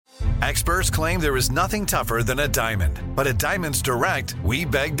Experts claim there is nothing tougher than a diamond. But at Diamonds Direct, we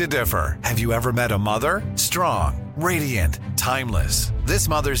beg to differ. Have you ever met a mother? Strong, radiant, timeless. This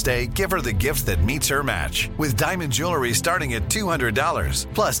Mother's Day, give her the gift that meets her match. With diamond jewelry starting at $200.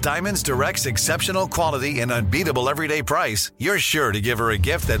 Plus Diamonds Direct's exceptional quality and unbeatable everyday price, you're sure to give her a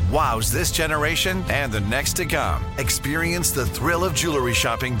gift that wows this generation and the next to come. Experience the thrill of jewelry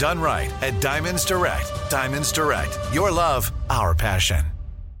shopping done right at Diamonds Direct. Diamonds Direct. Your love, our passion.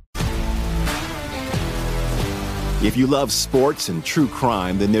 If you love sports and true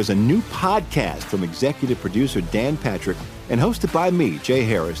crime, then there's a new podcast from executive producer Dan Patrick and hosted by me, Jay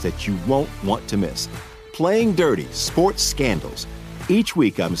Harris, that you won't want to miss. Playing Dirty: Sports Scandals. Each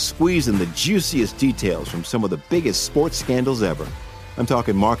week, I'm squeezing the juiciest details from some of the biggest sports scandals ever. I'm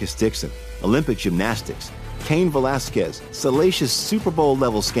talking Marcus Dixon, Olympic gymnastics, Cain Velasquez, salacious Super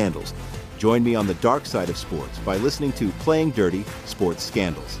Bowl-level scandals. Join me on the dark side of sports by listening to Playing Dirty: Sports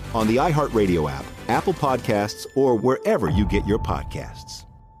Scandals on the iHeartRadio app, Apple Podcasts, or wherever you get your podcasts.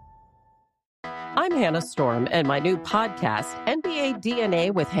 I'm Hannah Storm, and my new podcast, NBA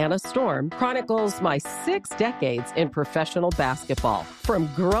DNA with Hannah Storm, chronicles my 6 decades in professional basketball. From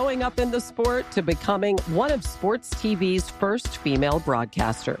growing up in the sport to becoming one of sports TV's first female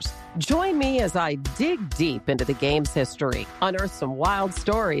broadcasters. Join me as I dig deep into the game's history, unearth some wild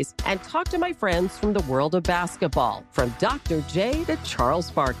stories, and talk to my friends from the world of basketball, from Dr. J to Charles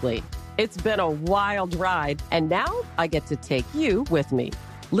Barkley. It's been a wild ride, and now I get to take you with me.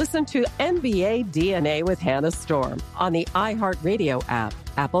 Listen to NBA DNA with Hannah Storm on the iHeartRadio app,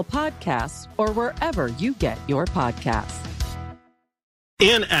 Apple Podcasts, or wherever you get your podcasts.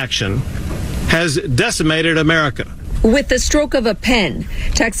 Inaction has decimated America. With the stroke of a pen,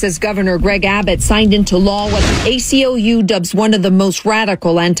 Texas Governor Greg Abbott signed into law what the ACLU dubs one of the most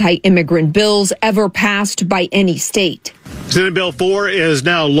radical anti-immigrant bills ever passed by any state. Senate Bill 4 is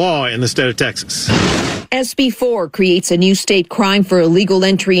now law in the state of Texas. SB 4 creates a new state crime for illegal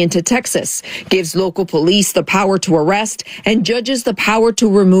entry into Texas, gives local police the power to arrest, and judges the power to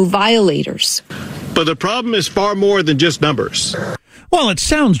remove violators. But the problem is far more than just numbers. Well, it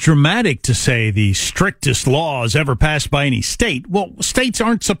sounds dramatic to say the strictest laws ever passed by any state. Well, states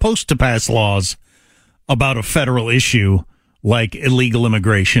aren't supposed to pass laws about a federal issue like illegal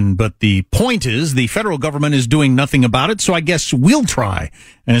immigration. But the point is the federal government is doing nothing about it, so I guess we'll try.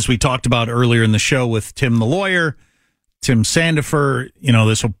 And as we talked about earlier in the show with Tim the lawyer, Tim Sandifer,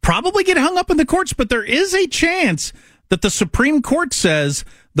 this will probably get hung up in the courts, but there is a chance that the Supreme Court says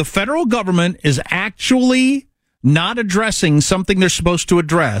the federal government is actually not addressing something they're supposed to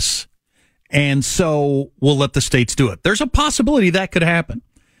address, and so we'll let the states do it. There's a possibility that could happen.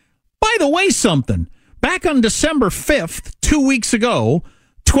 By the way, back on December 5th, 2 weeks ago,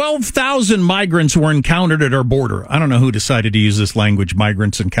 12,000 migrants were encountered at our border. I don't know who decided to use this language,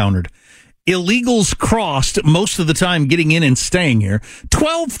 migrants encountered. Illegals crossed most of the time getting in and staying here.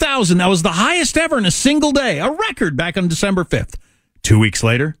 12,000, that was the highest ever in a single day, a record back on December 5th. 2 weeks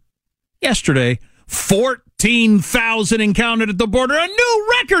later, yesterday, 14,000 encountered at the border. A new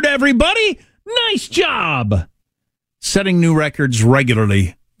record, everybody! Nice job! Setting new records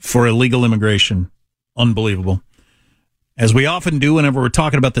regularly for illegal immigration. Unbelievable. As we often do whenever we're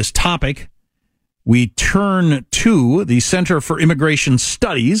talking about this topic, we turn to the Center for Immigration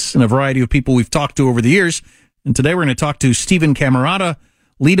Studies and a variety of people we've talked to over the years. And today we're going to talk to Stephen Camarota,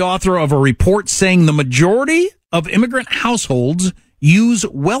 lead author of a report saying the majority of immigrant households use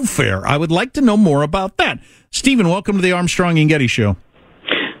welfare. I would like to know more about that. Stephen, welcome to the Armstrong and Getty Show.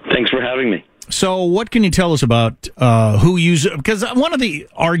 Thanks for having me. So what can you tell us about who uses... Because one of the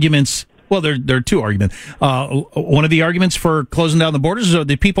arguments... Well, there are two arguments. One of the arguments for closing down the borders is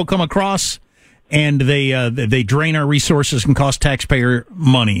that people come across and they drain our resources and cost taxpayers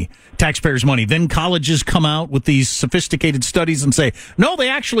money. Then colleges come out with these sophisticated studies and say, no, they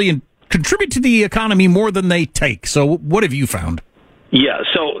actually contribute to the economy more than they take. So what have you found? Yeah,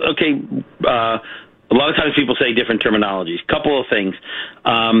 so, okay, a lot of times people say different terminologies. Couple of things.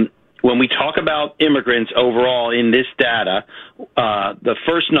 When we talk about immigrants overall in this data, the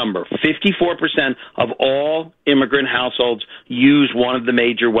first number, 54% of all immigrant households use one of the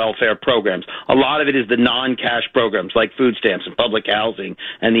major welfare programs. A lot of it is the non-cash programs like food stamps and public housing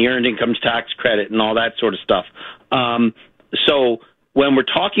and the earned income tax credit and all that sort of stuff. So when we're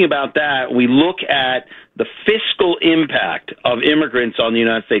talking about that, we look at the fiscal impact of immigrants on the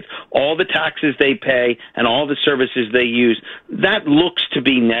United States, all the taxes they pay and all the services they use, that looks to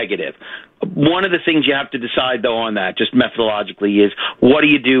be negative. One of the things you have to decide, though, on that, just methodologically, is what do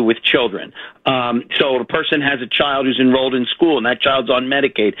you do with children? So a person has a child who's enrolled in school, and that child's on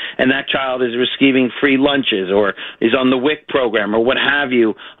Medicaid, and that child is receiving free lunches or is on the WIC program or what have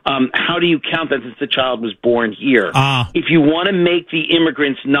you. How do you count that since the child was born here? If you want to make the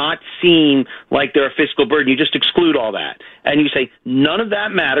immigrants not seem like they're a fiscal burden, you just exclude all that. And you say, none of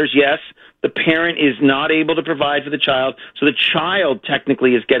that matters. Yes, the parent is not able to provide for the child, so the child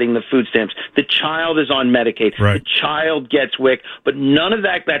technically is getting the food stamps. The child is on Medicaid. Right. The child gets WIC, but none of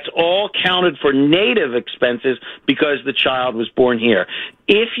that, that's all counted for native expenses because the child was born here.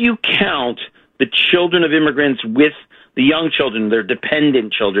 If you count the children of immigrants with the young children, their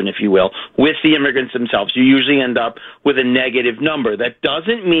dependent children, if you will, with the immigrants themselves, you usually end up with a negative number. That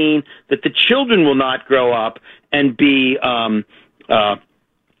doesn't mean that the children will not grow up and be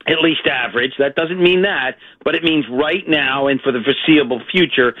at least average. That doesn't mean that, but it means right now and for the foreseeable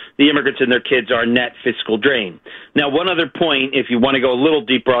future, the immigrants and their kids are net fiscal drain. Now, one other point, if you want to go a little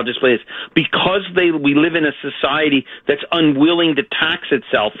deeper, I'll just say this. Because we live in a society that's unwilling to tax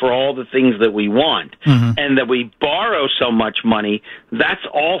itself for all the things that we want, and that we borrow so much money, that's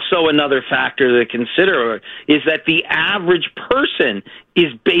also another factor to consider, is that the average person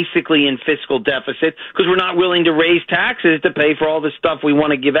is basically in fiscal deficit because we're not willing to raise taxes to pay for all the stuff we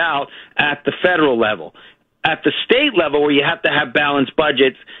want to give out at the federal level. At the state level, where you have to have balanced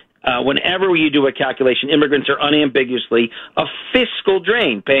budgets, whenever you do a calculation, immigrants are unambiguously a fiscal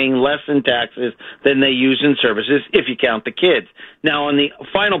drain, paying less in taxes than they use in services if you count the kids. Now, on the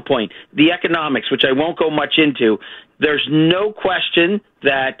final point, the economics, which I won't go much into, there's no question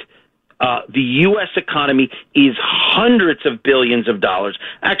that the U.S. economy is hundreds of billions of dollars,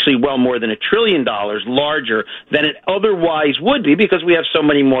 actually well more than $1 trillion larger than it otherwise would be because we have so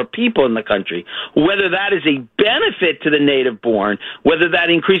many more people in the country. Whether that is a benefit to the native born, whether that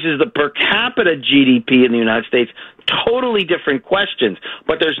increases the per capita GDP in the United States, totally different questions.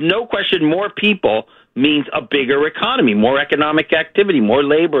 But there's no question more people means a bigger economy, more economic activity, more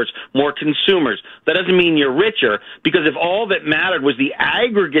laborers, more consumers. That doesn't mean you're richer, because if all that mattered was the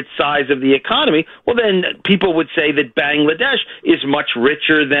aggregate size of the economy, well, then people would say that Bangladesh is much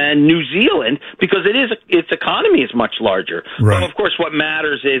richer than New Zealand because its economy is much larger. Right. Well, of course, what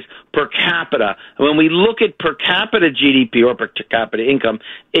matters is per capita. When we look at per capita GDP or per capita income,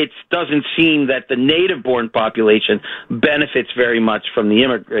 it doesn't seem that the native-born population benefits very much from the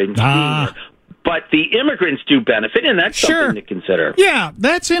immigrants. But the immigrants do benefit, and that's something to consider. Yeah,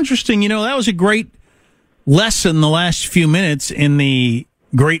 that's interesting. You know, that was a great lesson the last few minutes in the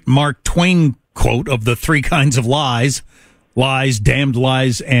great Mark Twain quote of the three kinds of lies, damned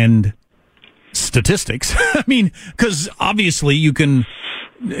lies, and statistics. I mean, because obviously you can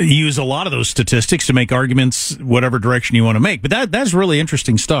use a lot of those statistics to make arguments whatever direction you want to make. But that's really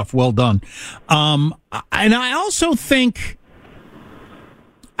interesting stuff. Well done. And I also think...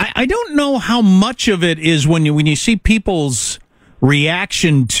 I don't know how much of it is when you see people's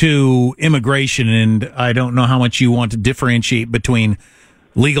reaction to immigration, and I don't know how much you want to differentiate between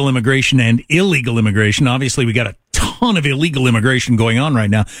legal immigration and illegal immigration. Obviously, we got a ton of illegal immigration going on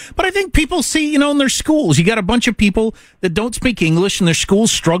right now. But I think people see, in their schools, you got a bunch of people that don't speak English and their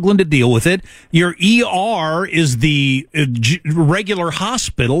schools struggling to deal with it. Your ER is the regular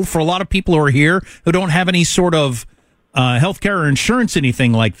hospital for a lot of people who are here who don't have any sort of healthcare or insurance,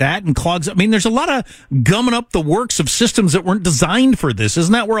 anything like that, and clogs. I mean, there's a lot of gumming up the works of systems that weren't designed for this.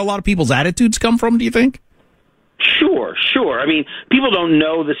 Isn't that where a lot of people's attitudes come from, do you think? Sure. I mean, people don't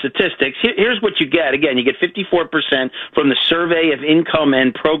know the statistics. Here's what you get. Again, you get 54% from the Survey of Income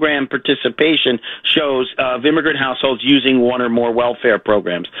and Program Participation shows of immigrant households using one or more welfare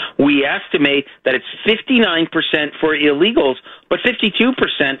programs. We estimate that it's 59% for illegals, but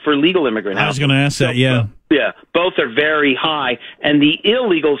 52% for legal immigrant households. I was going to ask that, yeah. Yeah, both are very high, and the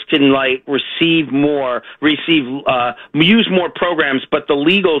illegals can use more programs, but the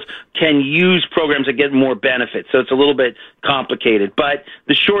legals can use programs that get more benefits. So it's a little bit complicated. But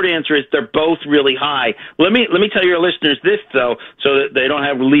the short answer is they're both really high. Let me tell your listeners this, though, so that they don't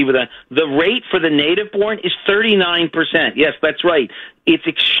have to leave with that. The rate for the native-born is 39%. Yes, that's right. It's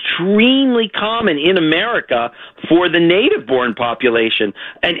extremely common in America for the native-born population.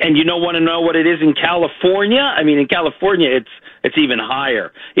 And you don't want to know what it is in California? I mean, in California, it's even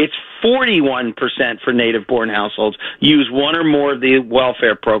higher. It's 41% for native-born households use one or more of the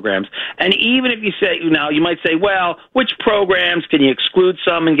welfare programs. And even if you say, you might say, well, which programs? Can you exclude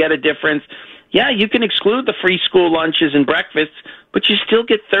some and get a difference? Yeah, you can exclude the free school lunches and breakfasts, but you still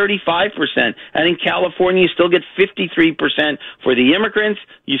get 35%. And in California, you still get 53% for the immigrants.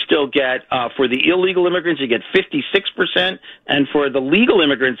 You still get, for the illegal immigrants, you get 56%. And for the legal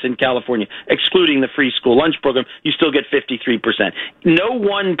immigrants in California, excluding the free school lunch program, you still get 53%. No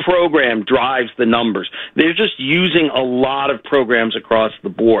one program drives the numbers. They're just using a lot of programs across the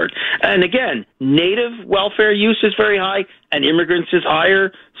board. And again, native welfare use is very high, and immigrants is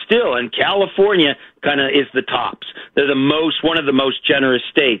higher still. And California kind of is the tops. They're one of the most generous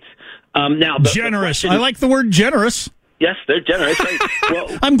states. Now, generous. I like the word generous. Yes, they're generous.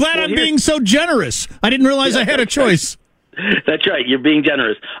 Well, I'm glad I'm being so generous. I didn't realize I had a choice. That's right. You're being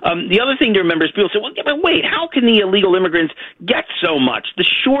generous. The other thing to remember is people say, well, but wait, how can the illegal immigrants get so much? The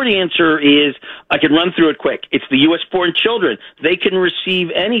short answer is, I can run through it quick. It's the U.S.-born children. They can receive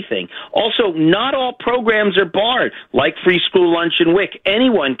anything. Also, not all programs are barred, like free school lunch and WIC.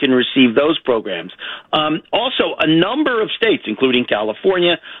 Anyone can receive those programs. Also, a number of states, including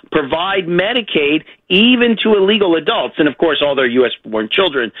California, provide Medicaid even to illegal adults. And, of course, all their U.S.-born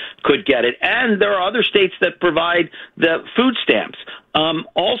children could get it. And there are other states that provide the food stamps.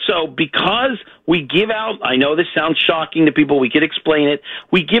 Also, because we give out, I know this sounds shocking to people, we could explain it,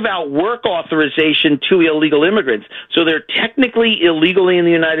 we give out work authorization to illegal immigrants. So they're technically illegally in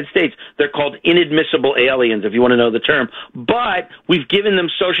the United States. They're called inadmissible aliens, if you want to know the term. But we've given them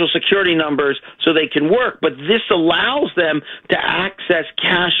Social Security numbers so they can work. But this allows them to access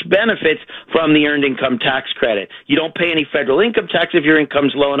cash benefits from the Earned Income Tax Credit. You don't pay any federal income tax if your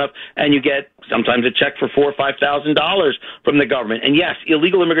income's low enough, and you get sometimes a check for $4,000 or $5,000 from the government. And yes,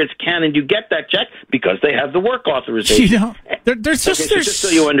 illegal immigrants can and do get that check because they have the work authorization. You know, there's just so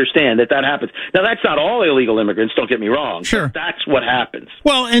you understand that happens. Now, that's not all illegal immigrants, don't get me wrong. Sure. That's what happens.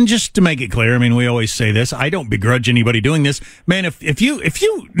 Well, and just to make it clear, I mean, we always say this, I don't begrudge anybody doing this. Man, if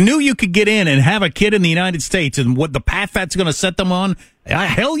you knew you could get in and have a kid in the United States and what the path that's going to set them on,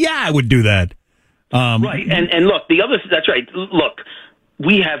 hell yeah, I would do that. Right, and look, that's right. Look,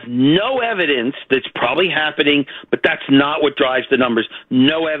 we have no evidence that's probably happening, but that's not what drives the numbers.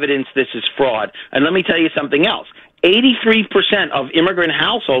 No evidence this is fraud. And let me tell you something else. 83% of immigrant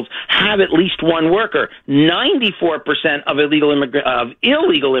households have at least one worker. 94% of illegal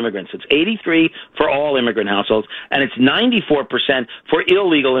immigrants. It's 83 for all immigrant households, and it's 94% for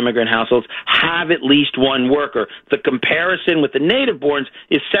illegal immigrant households have at least one worker. The comparison with the native-borns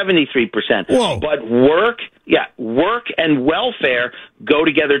is 73%. Whoa. But work and welfare go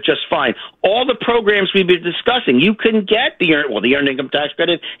together just fine. All the programs we've been discussing, you can get the Earned Income Tax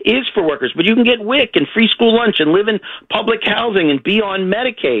Credit is for workers, but you can get WIC and free school lunch and live in public housing and be on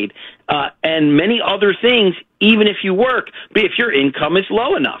Medicaid and many other things, even if you work, if your income is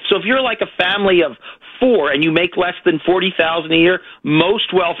low enough. So if you're like a family of four and you make less than $40,000 a year,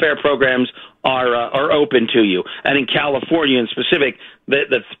 most welfare programs are open to you. And in California in specific,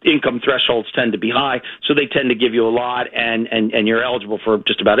 the income thresholds tend to be high, so they tend to give you a lot, and you're eligible for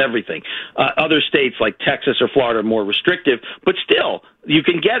just about everything. Other states like Texas or Florida are more restrictive, but still, you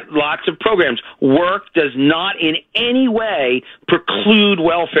can get lots of programs. Work does not in any way preclude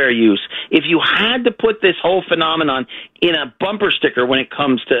welfare use. If you had to put this whole phenomenon in a bumper sticker when it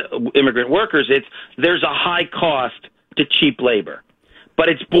comes to immigrant workers, it's there's a high cost to cheap labor. But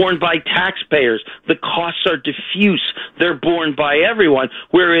it's borne by taxpayers. The costs are diffuse. They're borne by everyone,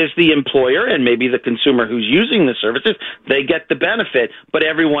 whereas the employer and maybe the consumer who's using the services, they get the benefit, but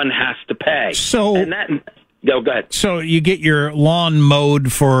everyone has to pay. Go ahead. So you get your lawn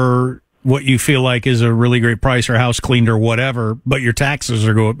mowed for what you feel like is a really great price, or house cleaned or whatever, but your taxes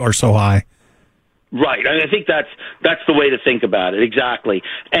are so high. Right. I think that's the way to think about it. Exactly.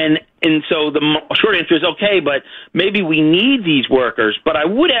 And so the short answer is okay, but maybe we need these workers. But I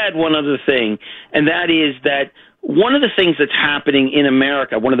would add one other thing, and that is that one of the things that's happening in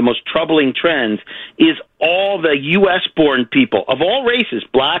America, one of the most troubling trends, is all the U.S.-born people of all races,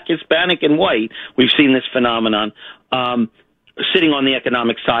 black, Hispanic, and white, we've seen this phenomenon, sitting on the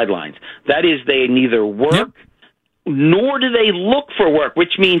economic sidelines. That is, they neither work, nor do they look for work,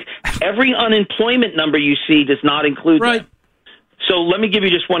 which means every unemployment number you see does not include them. So let me give you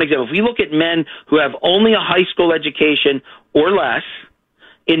just one example. If we look at men who have only a high school education or less,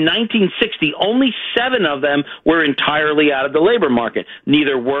 in 1960, only 7 of them were entirely out of the labor market,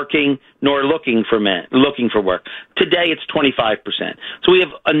 neither working nor looking for work. Today, it's 25%. So we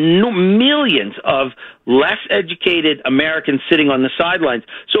have millions of less educated Americans sitting on the sidelines.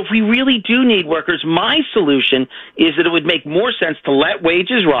 So if we really do need workers, my solution is that it would make more sense to let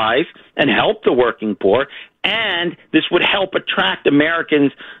wages rise and help the working poor, And this would help attract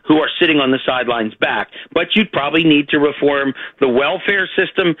Americans who are sitting on the sidelines back. But you'd probably need to reform the welfare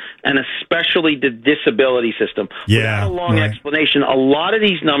system and especially the disability system. Yeah, without a long right. explanation, a lot of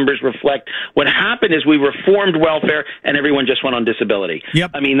these numbers reflect what happened is we reformed welfare and everyone just went on disability.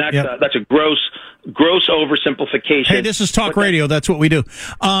 Yep. I mean, that's a gross oversimplification. Hey, this is Talk Radio. That's what we do.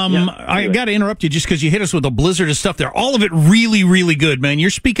 I got to interrupt you just because you hit us with a blizzard of stuff there. All of it really, really good, man.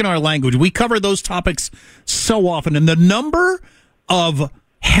 You're speaking our language. We cover those topics so often. And the number of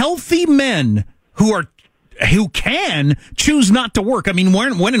healthy men who can choose not to work. I mean,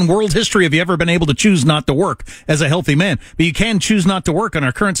 when in world history have you ever been able to choose not to work as a healthy man? But you can choose not to work in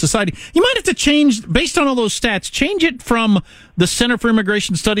our current society. You might have to change, based on all those stats, change it from the Center for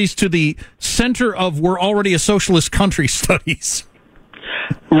Immigration Studies to the Center of We're Already a Socialist Country Studies.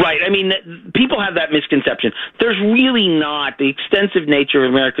 Right. I mean, people have that misconception. There's really not. The extensive nature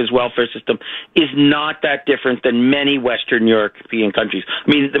of America's welfare system is not that different than many Western European countries. I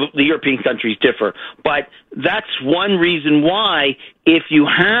mean, the European countries differ. But that's one reason why, if you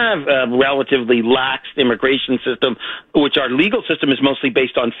have a relatively lax immigration system, which our legal system is mostly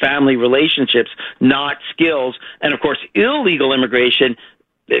based on family relationships, not skills, and, of course, illegal immigration,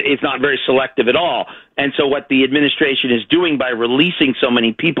 it's not very selective at all. And so what the administration is doing by releasing so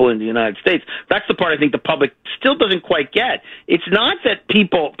many people in the United States, that's the part I think the public still doesn't quite get. It's not that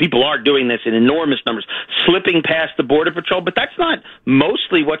people are doing this in enormous numbers, slipping past the Border Patrol, but that's not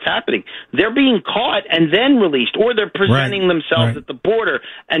mostly what's happening. They're being caught and then released, or they're presenting themselves at the border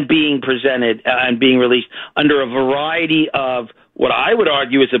and being presented and being released under a variety of what I would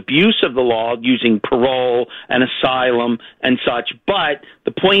argue is abuse of the law, using parole and asylum and such. But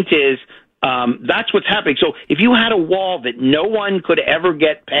the point is, that's what's happening. So if you had a wall that no one could ever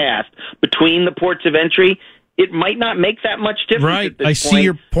get past between the ports of entry, it might not make that much difference. Right. At this I point see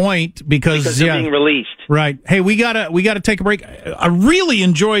your point because they're being released. Right. Hey, we gotta take a break. I really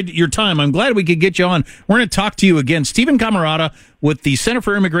enjoyed your time. I'm glad we could get you on. We're going to talk to you again. Stephen Camarota with the Center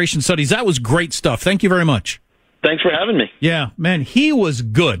for Immigration Studies. That was great stuff. Thank you very much. Thanks for having me. Yeah, man, he was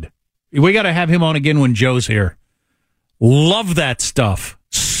good. We got to have him on again when Joe's here. Love that stuff.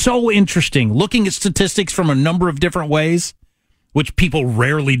 So interesting. Looking at statistics from a number of different ways, which people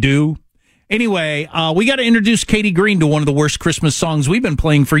rarely do. Anyway, we got to introduce Katie Green to one of the worst Christmas songs we've been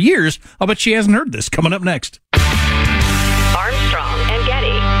playing for years. I'll bet she hasn't heard this. Coming up next. Armstrong and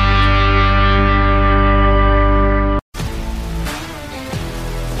Getty.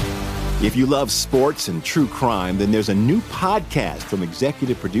 If you love sports and true crime, then there's a new podcast from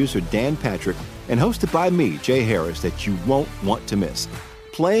executive producer Dan Patrick and hosted by me, Jay Harris, that you won't want to miss.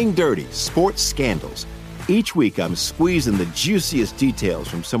 Playing Dirty: Sports Scandals. Each week, I'm squeezing the juiciest details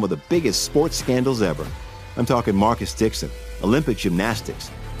from some of the biggest sports scandals ever. I'm talking Marcus Dixon, Olympic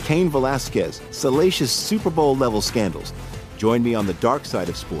gymnastics, Cain Velasquez, salacious Super Bowl-level scandals. Join me on the dark side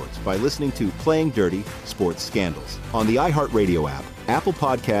of sports by listening to Playing Dirty: Sports Scandals on the iHeartRadio app, Apple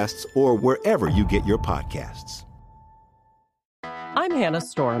Podcasts, or wherever you get your podcasts. I'm Hannah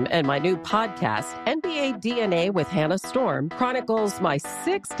Storm, and my new podcast, NBA DNA with Hannah Storm, chronicles my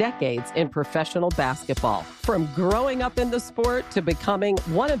 6 decades in professional basketball. From growing up in the sport to becoming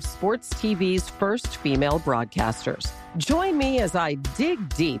one of sports TV's first female broadcasters. Join me as I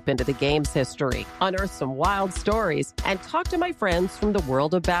dig deep into the game's history, unearth some wild stories, and talk to my friends from the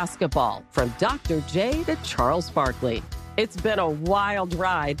world of basketball, from Dr. J to Charles Barkley. It's been a wild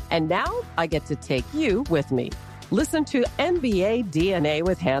ride, and now I get to take you with me. Listen to NBA DNA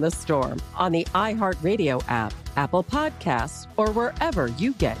with Hannah Storm on the iHeartRadio app, Apple Podcasts, or wherever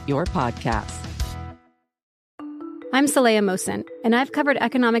you get your podcasts. I'm Saleha Mohsen, and I've covered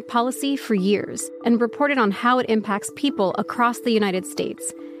economic policy for years and reported on how it impacts people across the United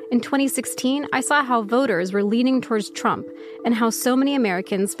States. In 2016, I saw how voters were leaning towards Trump and how so many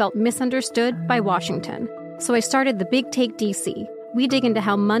Americans felt misunderstood by Washington. So I started The Big Take DC. We dig into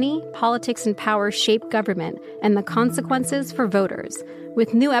how money, politics, and power shape government and the consequences for voters.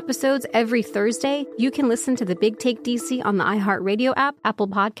 With new episodes every Thursday, you can listen to The Big Take DC on the iHeartRadio app, Apple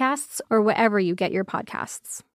Podcasts, or wherever you get your podcasts.